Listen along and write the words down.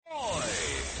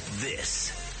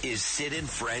This is Sid and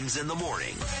Friends in the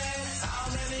Morning.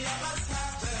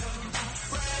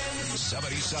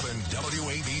 77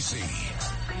 WABC.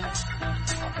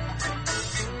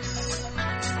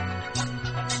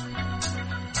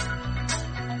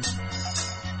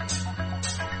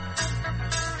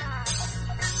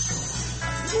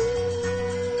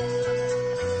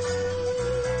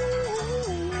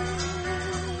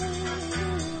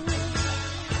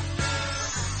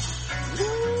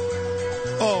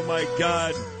 Oh, my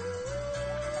God.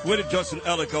 Where did Justin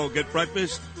Ellick go? Get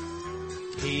breakfast?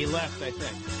 He left, I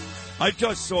think. I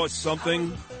just saw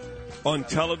something on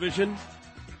television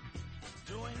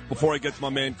before I get to my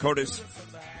man Curtis,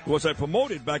 who was I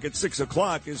promoted back at 6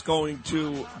 o'clock, is going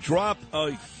to drop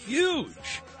a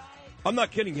huge, I'm not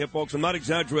kidding here, folks, I'm not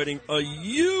exaggerating, a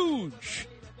huge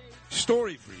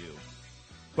story for you.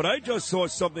 But I just saw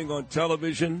something on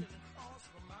television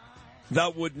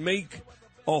that would make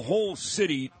a whole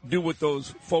city do what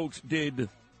those folks did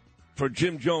for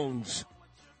Jim Jones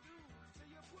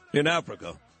in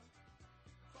Africa.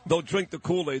 They'll drink the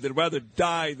Kool-Aid. They'd rather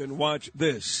die than watch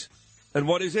this. And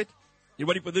what is it? You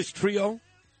ready for this trio?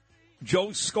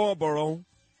 Joe Scarborough,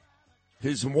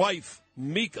 his wife,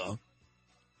 Mika,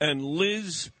 and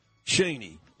Liz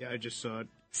Cheney. Yeah, I just saw it.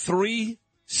 3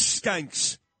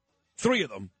 skanks. 3 of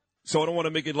them. So I don't want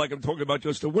to make it like I'm talking about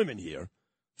just the women here.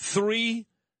 3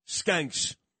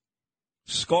 skanks.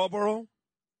 Scarborough,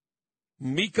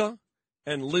 Mika,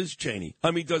 and Liz Cheney.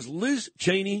 I mean, does Liz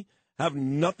Cheney have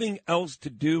nothing else to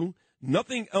do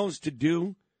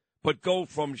but go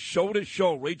from show to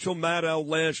show? Rachel Maddow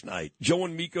last night, Joe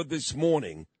and Mika this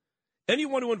morning.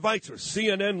 Anyone who invites her,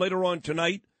 CNN later on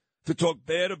tonight, to talk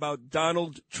bad about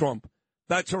Donald Trump.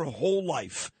 That's her whole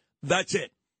life. That's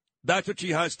it. That's what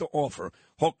she has to offer.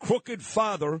 Her crooked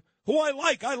father, who I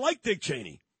like Dick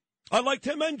Cheney. I liked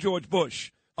him and George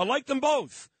Bush. I liked them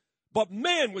both. But,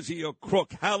 man, was he a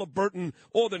crook. Halliburton,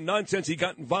 all the nonsense he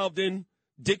got involved in.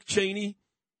 Dick Cheney.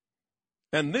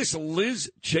 And this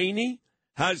Liz Cheney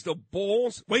has the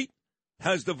balls,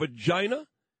 has the vagina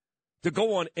to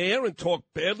go on air and talk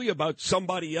badly about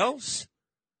somebody else?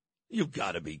 You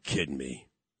got to be kidding me.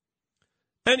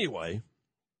 Anyway,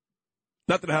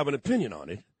 not that I have an opinion on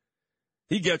it.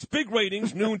 He gets big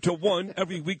ratings, noon to 1,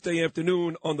 every weekday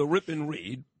afternoon on the Rip and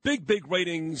Read. Big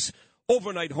ratings,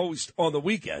 overnight host on the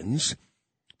weekends,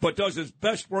 but does his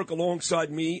best work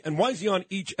alongside me. And why is he on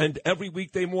each and every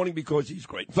weekday morning? Because he's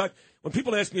great. In fact, when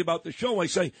people ask me about the show, I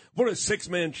say, we're a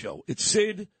 6-man show. It's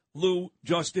Sid, Lou,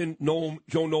 Justin, Noam,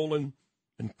 Joe Nolan,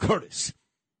 and Curtis.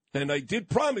 And I did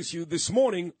promise you this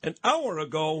morning, an hour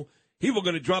ago, he was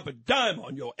going to drop a dime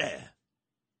on your air.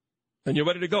 And you're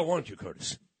ready to go, aren't you,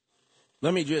 Curtis?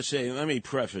 Let me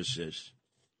preface this.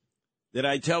 That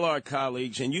I tell our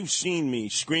colleagues, and you've seen me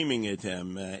screaming at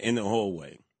them in the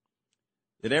hallway,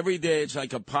 that every day it's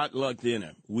like a potluck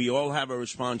dinner. We all have a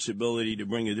responsibility to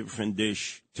bring a different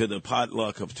dish to the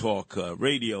potluck of talk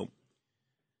radio.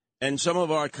 And some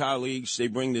of our colleagues, they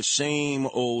bring the same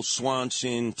old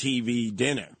Swanson TV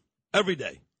dinner. Every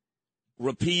day.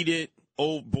 Repeat it,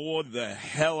 bore the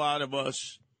hell out of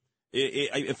us.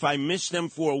 If I miss them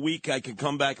for a week, I could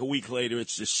come back a week later.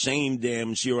 It's the same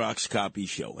damn Xerox copy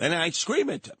show. And I scream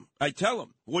at them. I tell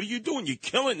them, what are you doing? You're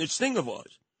killing this thing of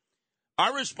ours.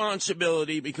 Our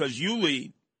responsibility, because you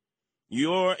lead,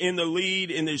 you're in the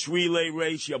lead in this relay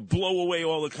race. You blow away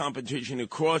all the competition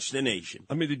across the nation.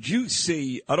 I mean, did you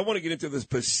see, I don't want to get into the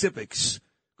specifics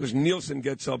because Nielsen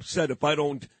gets upset if I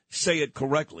don't say it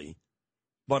correctly,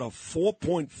 but a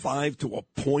 4.5 to a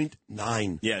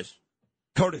 0.9. Yes.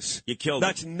 Curtis, you killed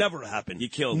That's him. Never happened. You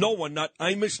killed no him. one, not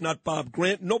Imus, not Bob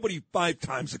Grant, nobody 5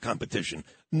 times the competition.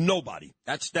 Nobody.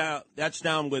 That's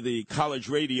down with the college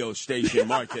radio station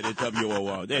market at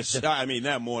WOR.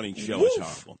 That morning show is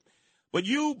horrible. But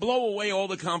you blow away all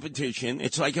the competition.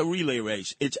 It's like a relay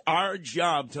race. It's our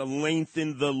job to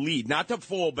lengthen the lead, not to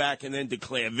fall back and then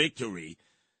declare victory,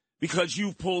 because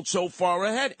you've pulled so far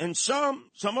ahead. And some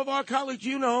of our colleagues,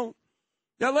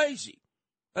 they're lazy.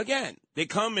 Again, they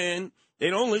come in. They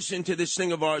don't listen to this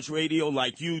thing of ours radio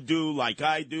like you do, like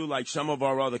I do, like some of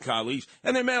our other colleagues,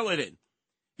 and they mail it in.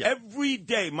 Every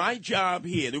day, my job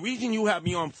here, the reason you have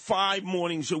me on 5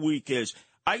 mornings a week is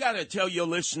I got to tell your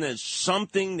listeners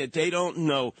something that they don't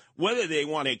know, whether they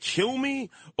want to kill me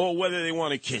or whether they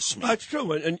want to kiss me. That's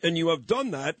true, and you have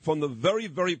done that from the very,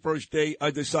 very first day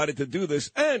I decided to do this,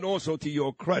 and also to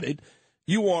your credit,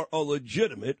 you are a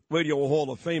legitimate Radio Hall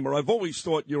of Famer. I've always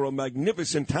thought you're a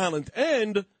magnificent talent,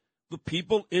 and the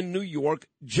people in New York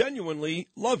genuinely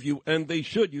love you, and they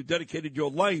should. You dedicated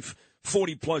your life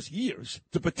 40-plus years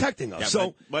to protecting us. Yeah,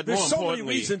 so but there's more so many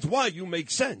importantly- reasons why you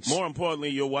make sense. More importantly,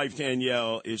 your wife,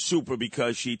 Danielle, is super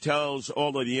because she tells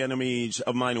all of the enemies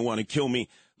of mine who want to kill me,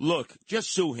 look,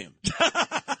 just sue him.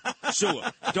 Sue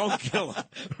him. Don't kill him.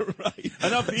 Right.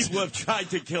 Enough people have tried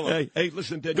to kill him. Hey,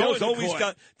 listen, Go Danielle's into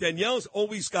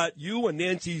always court. got you and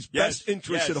Nancy's Yes, best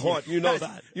interest yes, at heart. You know yes,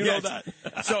 that. You yes. know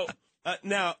that. So,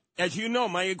 now, as you know,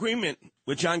 my agreement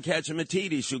with John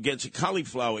Katzimatidis, who gets a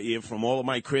cauliflower ear from all of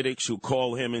my critics who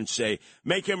call him and say,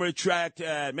 make him retract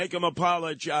that, make him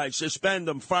apologize, suspend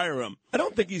him, fire him. I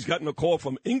don't think he's gotten a call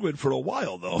from Ingrid for a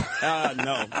while, though.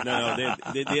 No.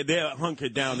 They're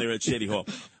hunkered down there at City Hall.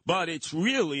 But it's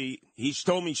really, he's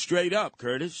told me straight up,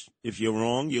 Curtis, if you're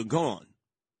wrong, you're gone.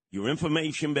 Your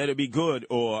information better be good,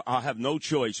 or I'll have no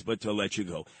choice but to let you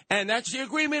go. And that's the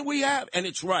agreement we have, and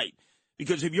it's right.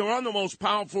 Because if you're on the most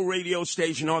powerful radio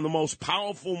station, on the most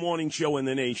powerful morning show in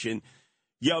the nation,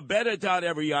 you better dot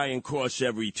every I and cross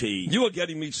every T. You are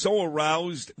getting me so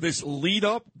aroused. This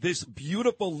lead-up, this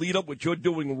beautiful lead-up, what you're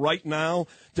doing right now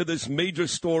to this major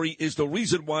story is the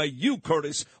reason why you,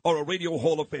 Curtis, are a Radio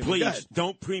Hall of Fame. Please,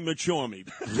 don't premature me.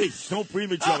 Please, don't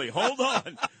premature me. Hold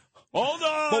on. Hold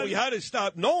on. But we had to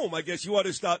stop Noam. I guess you had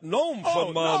to stop Noam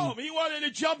from... no, he wanted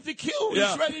to jump the queue.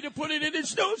 Yeah. He's ready to put it in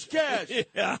his newscast.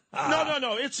 Yeah.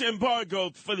 No. It's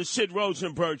embargoed for the Sid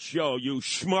Rosenberg show, you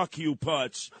schmuck, you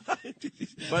putz.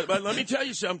 but let me tell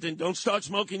you something. Don't start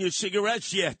smoking your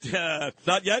cigarettes yet.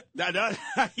 Not yet? Not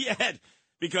yet.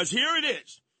 Because here it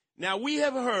is. Now, we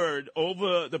have heard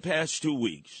over the past 2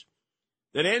 weeks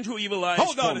that Andrew Evil Eyes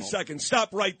Hold on a Cuomo- second. Stop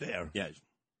right there. Yes.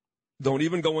 Don't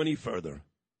even go any further.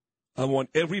 I want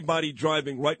everybody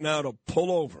driving right now to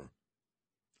pull over.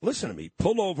 Listen to me.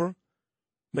 Pull over.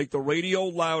 Make the radio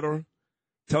louder.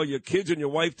 Tell your kids and your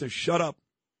wife to shut up.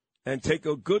 And take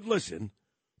a good listen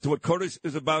to what Curtis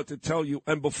is about to tell you.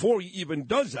 And before he even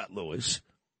does that, Lewis,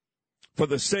 for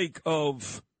the sake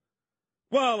of,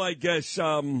 well, I guess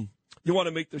you want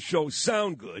to make the show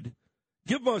sound good,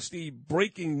 give us the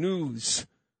breaking news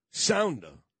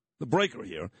sounder, the breaker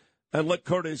here, and let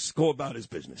Curtis go about his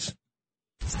business.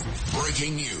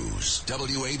 Breaking news,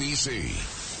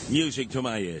 WABC. Music to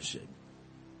my ears.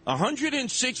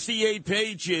 168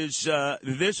 pages,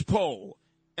 this poll,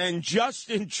 and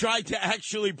Justin tried to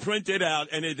actually print it out,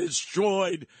 and it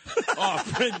destroyed our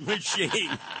print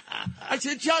machine. I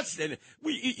said, Justin,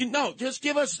 just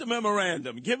give us the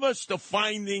memorandum. Give us the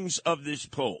findings of this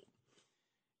poll.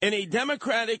 In a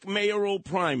Democratic mayoral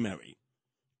primary,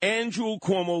 Andrew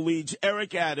Cuomo leads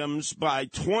Eric Adams by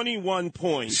 21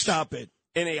 points. Stop it.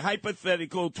 In a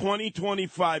hypothetical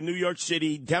 2025 New York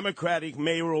City Democratic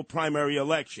mayoral primary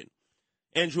election.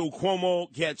 Andrew Cuomo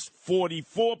gets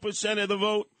 44% of the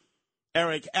vote.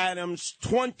 Eric Adams,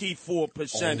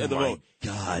 24% of the vote.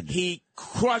 God. He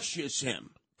crushes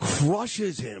him.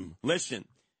 Crushes him. Listen,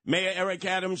 Mayor Eric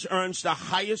Adams earns the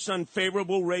highest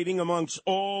unfavorable rating amongst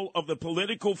all of the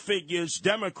political figures,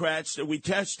 Democrats, that we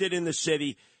tested in the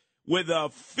city, with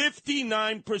a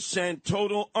 59%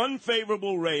 total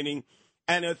unfavorable rating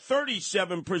and a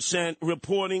 37%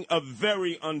 reporting a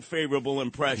very unfavorable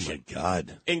impression. Oh, my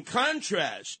God. In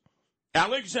contrast,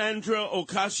 Alexandra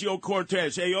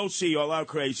Ocasio-Cortez, AOC, all out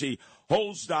crazy,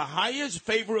 holds the highest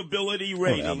favorability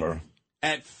rating Whatever.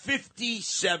 at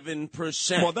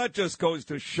 57%. Well, that just goes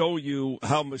to show you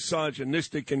how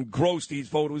misogynistic and gross these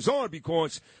voters are,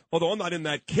 because although I'm not in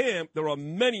that camp, there are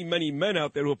many, many men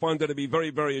out there who find her to be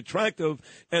very, very attractive,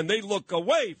 and they look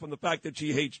away from the fact that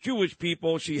she hates Jewish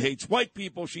people, she hates white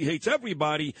people, she hates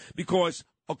everybody, because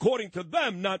according to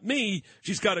them, not me,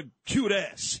 she's got a cute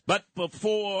ass. But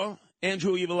before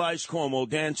Andrew Evil Eyes Cuomo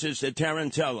dances the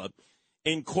tarantella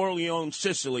in Corleone,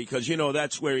 Sicily, because,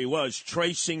 that's where he was,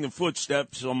 tracing the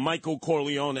footsteps of Michael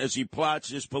Corleone as he plots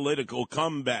his political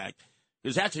comeback,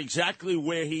 because that's exactly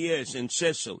where he is, in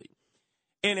Sicily.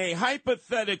 In a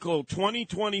hypothetical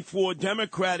 2024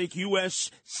 Democratic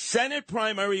U.S. Senate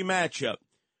primary matchup,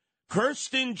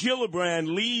 Kirsten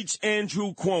Gillibrand leads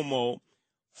Andrew Cuomo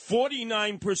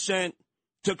 49%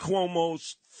 to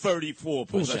Cuomo's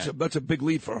 34%. Oh, that's a big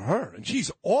lead for her, and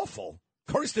she's awful.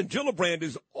 Kirsten Gillibrand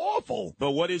is awful.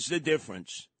 But what is the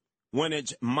difference? When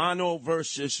it's mano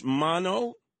versus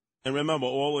mano, and remember,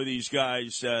 all of these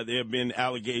guys, there have been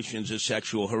allegations of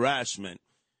sexual harassment.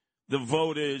 The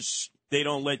voters, they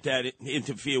don't let that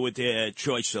interfere with their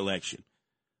choice selection.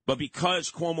 But because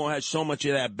Cuomo has so much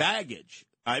of that baggage,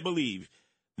 I believe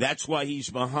that's why he's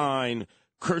behind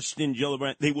Kirsten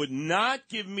Gillibrand. They would not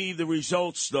give me the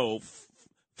results, though,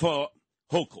 for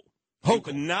Hochul. They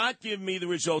could not give me the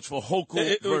results for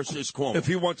Hochul versus Cuomo. If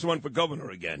he wants to run for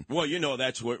governor again. Well,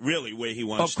 that's really where he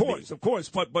wants to be. Of course.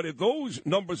 But if those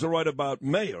numbers are right about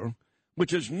mayor,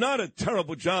 which is not a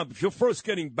terrible job. If you're first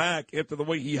getting back after the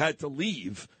way he had to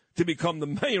leave to become the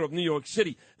mayor of New York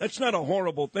City, that's not a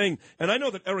horrible thing. And I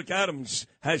know that Eric Adams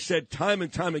has said time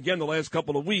and time again the last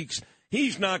couple of weeks,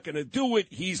 he's not going to do it.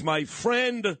 He's my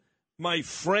friend. My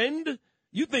friend?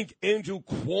 You think Andrew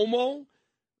Cuomo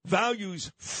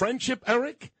values friendship,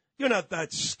 Eric? You're not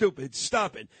that stupid.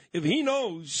 Stop it. If he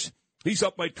knows he's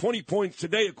up by 20 points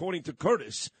today, according to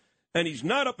Curtis, and he's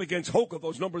not up against Hoke if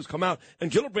those numbers come out,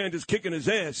 and Gillibrand is kicking his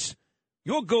ass,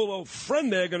 your good old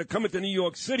friend there going to come into New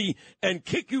York City and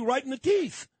kick you right in the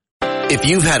teeth. If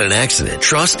you've had an accident,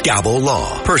 trust Gabo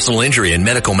Law. Personal injury and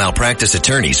medical malpractice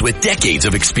attorneys with decades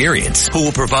of experience who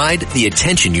will provide the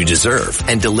attention you deserve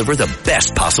and deliver the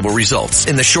best possible results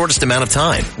in the shortest amount of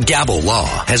time. Gabo Law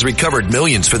has recovered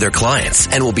millions for their clients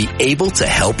and will be able to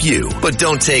help you. But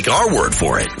don't take our word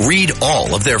for it. Read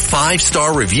all of their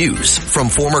 5-star reviews from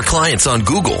former clients on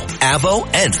Google, Avo,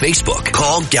 and Facebook.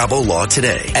 Call Gabo Law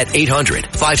today at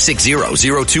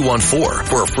 800-560-0214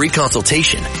 for a free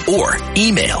consultation or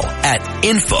email at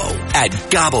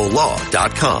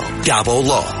info@gabolaw.com. Gabo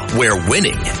Law, where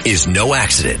winning is no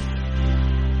accident.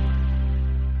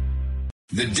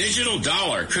 The digital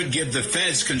dollar could give the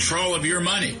feds control of your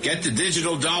money. Get the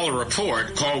digital dollar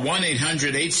report. Call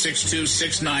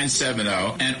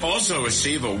 1-800-862-6970 and also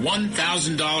receive a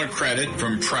 $1,000 credit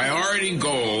from Priority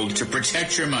Gold to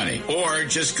protect your money. Or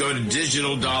just go to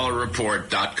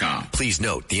digitaldollarreport.com. Please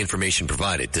note the information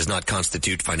provided does not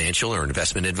constitute financial or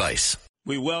investment advice.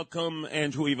 We welcome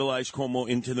Andrew Evil Eyes Cuomo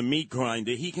into the meat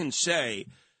grinder. He can say,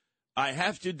 I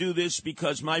have to do this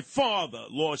because my father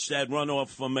lost that runoff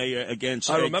for mayor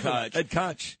against Ed Koch. Ed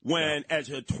Koch. When, as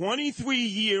a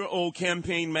 23-year-old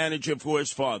campaign manager for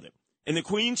his father, in the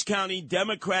Queens County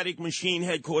Democratic Machine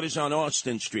headquarters on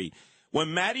Austin Street,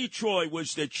 when Matty Troy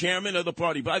was the chairman of the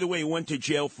party, by the way, he went to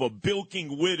jail for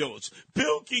bilking widows.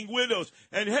 Bilking widows.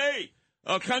 And hey,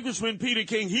 Congressman Peter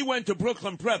King, he went to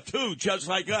Brooklyn Prep, too, just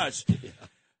like us. Yeah.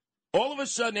 All of a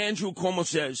sudden, Andrew Cuomo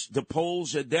says, the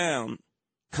polls are down.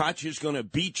 Koch is going to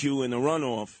beat you in the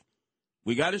runoff.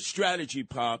 We got a strategy,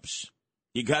 Pops.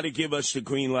 You got to give us the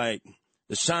green light.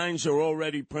 The signs are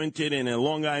already printed in a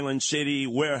Long Island City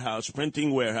warehouse,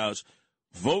 printing warehouse.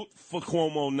 Vote for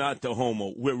Cuomo, not the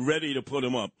homo. We're ready to put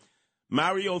him up.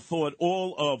 Mario thought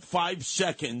all of 5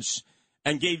 seconds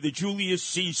and gave the Julius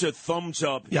Caesar thumbs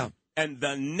up. Yeah. And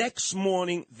the next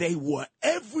morning, they were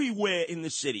everywhere in the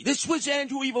city. This was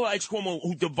Andrew Evil Eyes Cuomo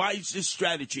who devised this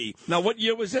strategy. Now, what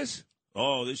year was this?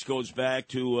 Oh, this goes back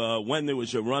to when there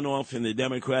was a runoff in the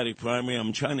Democratic primary.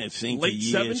 I'm trying to think. Late the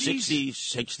year. 70s?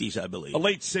 60s, I believe. The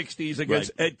late 60s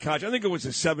against Ed Koch. I think it was the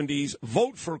 70s.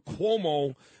 Vote for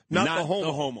Cuomo, not the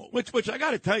homo. Which I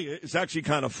got to tell you is actually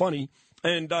kind of funny.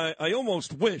 And I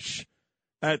almost wish,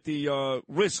 at the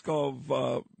risk of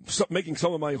making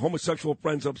some of my homosexual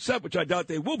friends upset, which I doubt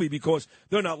they will be because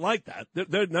they're not like that.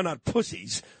 They're not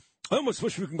pussies. I almost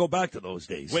wish we can go back to those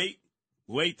days.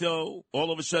 Wait, though.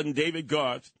 All of a sudden, David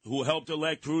Garth, who helped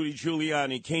elect Rudy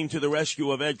Giuliani, came to the rescue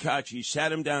of Ed Koch. He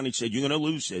sat him down. He said, you're going to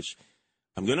lose this.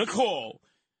 I'm going to call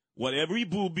what every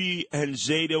booby and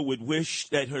Zeta would wish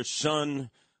that her son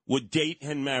would date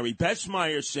and marry. Bess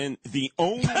Meyerson, the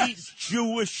only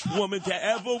Jewish woman to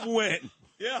ever win.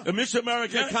 Yeah. The Miss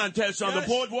America contest on the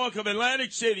boardwalk of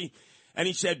Atlantic City. And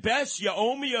he said, Bess, you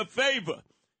owe me a favor.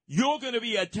 You're going to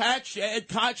be attached to Ed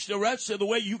Koch the rest of the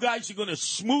way. You guys are going to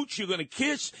smooch. You're going to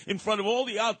kiss in front of all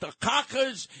the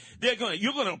altacakas. You're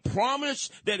going to promise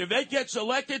that if Ed gets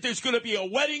elected, there's going to be a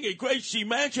wedding at Gracie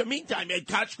Mansion. Meantime, Ed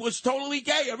Koch was totally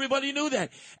gay. Everybody knew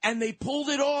that. And they pulled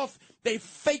it off. They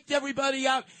faked everybody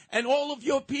out, and all of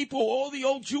your people, all the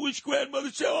old Jewish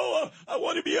grandmothers say, I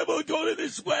want to be able to go to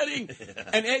this wedding.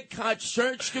 And Ed Koch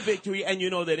surged to victory, and you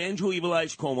know that Andrew Evil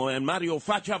Eyes Cuomo and Mario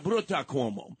Faccia Bruta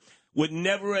Cuomo would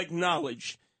never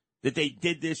acknowledge that they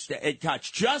did this to Ed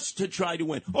Koch just to try to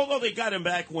win, although they got him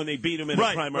back when they beat him in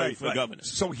a primary for governor.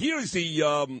 So here's the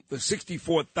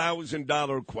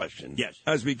 $64,000 question. Yes.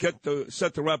 As we get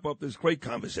set to wrap up this great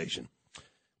conversation.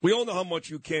 We all know how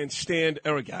much you can't stand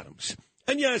Eric Adams.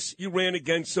 And yes, you ran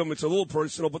against him. It's a little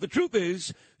personal. But the truth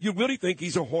is, you really think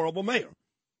he's a horrible mayor.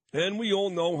 And we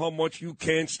all know how much you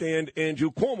can't stand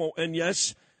Andrew Cuomo. And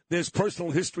yes, there's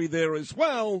personal history there as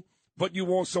well. But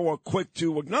you also are quick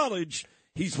to acknowledge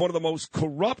he's one of the most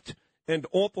corrupt and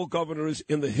awful governors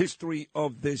in the history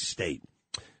of this state.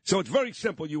 So it's very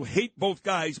simple. You hate both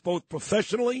guys, both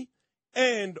professionally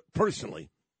and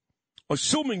personally.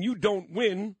 Assuming you don't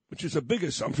win, which is a big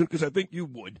assumption because I think you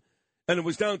would, and it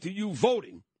was down to you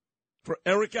voting for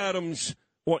Eric Adams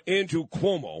or Andrew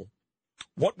Cuomo,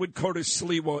 what would Curtis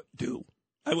Sliwa do?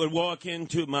 I would walk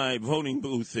into my voting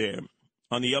booth there,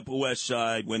 on the Upper West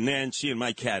Side when Nancy and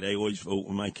my cat, I always vote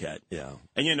with my cat. Yeah.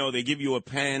 And, they give you a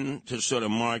pen to sort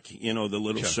of mark, the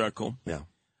little circle. Yeah.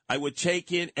 I would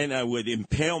take it and I would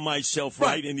impale myself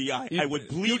right in the eye. I would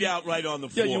bleed out right on the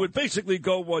floor. Yeah, you would basically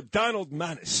go Donald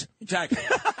Mannis. Exactly.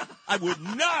 I would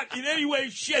not in any way,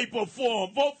 shape, or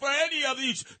form vote for any of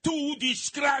these two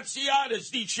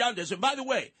disgraziadas, these shandas. And by the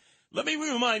way, let me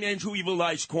remind Andrew Evil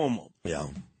Eyes Cuomo. Yeah.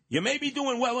 You may be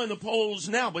doing well in the polls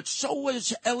now, but so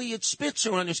was Elliot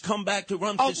Spitzer on his comeback to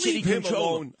run for city him controller.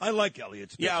 alone. I like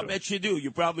Elliot Spitzer. Yeah, I bet you do.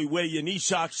 You probably wear your knee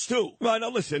socks, too. Well, now,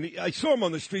 listen, I saw him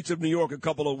on the streets of New York a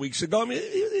couple of weeks ago. I mean,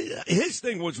 his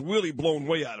thing was really blown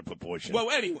way out of proportion.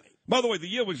 Well, anyway. By the way, the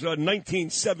year was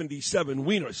 1977.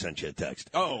 Wiener sent you a text.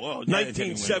 Oh,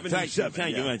 1977.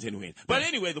 Thank you, Anthony Wiener. But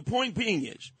anyway, the point being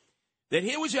is that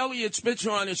here was Elliot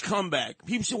Spitzer on his comeback.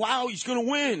 People said, wow, he's going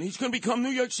to win. He's going to become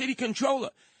New York City controller.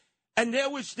 And there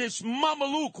was this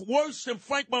Mameluke, worse than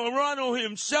Frank Morano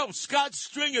himself, Scott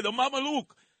Stringer, the Mameluke,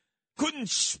 couldn't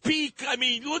speak. I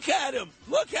mean, look at him.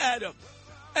 Look at him.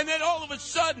 And then all of a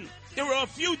sudden, there were a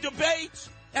few debates,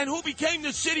 and who became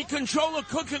the city controller,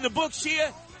 cooking the books here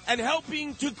and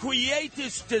helping to create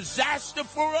this disaster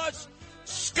for us?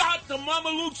 Scott the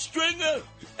Mameluke Stringer.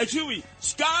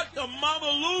 Scott the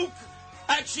Mameluke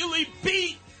actually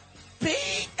beat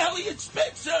Elliot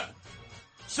Spitzer.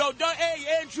 So, hey,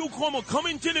 Andrew Cuomo, come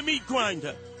into the meat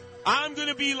grinder. I'm going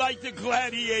to be like the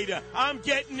gladiator. I'm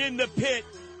getting in the pit.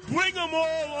 Bring them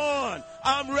all on.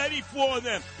 I'm ready for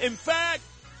them. In fact,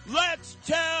 let's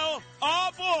tell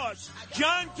our boss,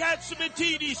 John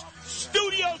Catsimatidis,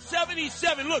 Studio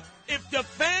 77. Look, if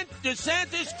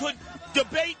DeSantis could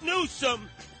debate Newsom,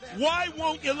 why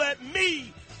won't you let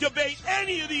me debate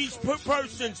any of these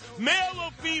persons, male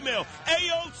or female,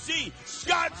 AOC,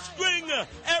 Scott Stringer,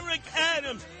 Eric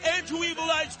Adams, Andrew Evil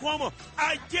Eyes Cuomo?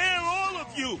 I dare all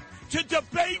of you to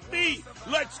debate me.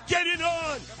 Let's get it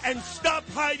on and stop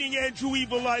hiding Andrew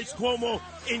Evil Eyes Cuomo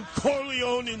in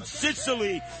Corleone in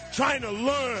Sicily, trying to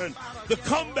learn the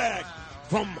comeback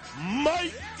from Michael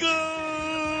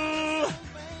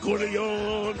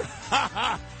Corleone,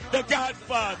 the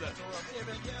Godfather.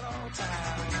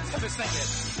 Let me sing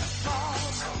it.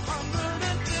 Across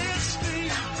 110th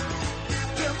Street,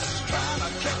 just trying to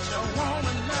catch a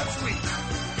woman that's sweet.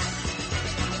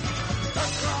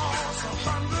 Across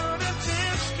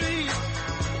 110th Street,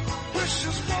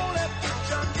 wishes for that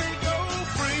picture they go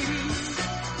free.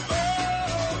 Oh,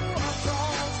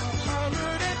 across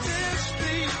 110th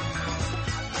Street,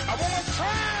 I wanna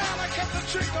try to catch a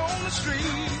trick on the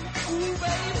street. Ooh,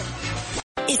 baby.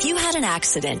 If you had an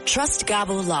accident, trust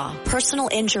Gabo Law, personal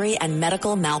injury and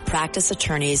medical malpractice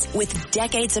attorneys with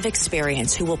decades of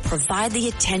experience who will provide the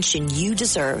attention you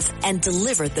deserve and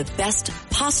deliver the best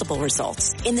possible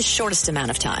results in the shortest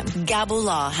amount of time. Gabo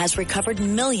Law has recovered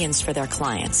millions for their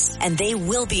clients, and they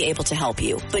will be able to help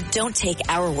you. But don't take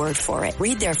our word for it.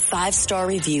 Read their 5-star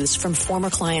reviews from former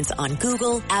clients on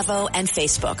Google, Avo, and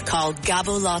Facebook. Call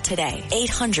Gabo Law today,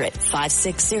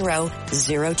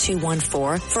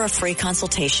 800-560-0214 for a free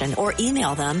consultation, or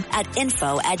email them at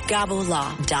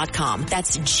info@gabolaw.com.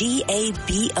 That's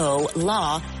GABO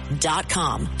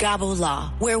law.com. Gabo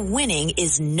Law, where winning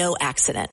is no accident.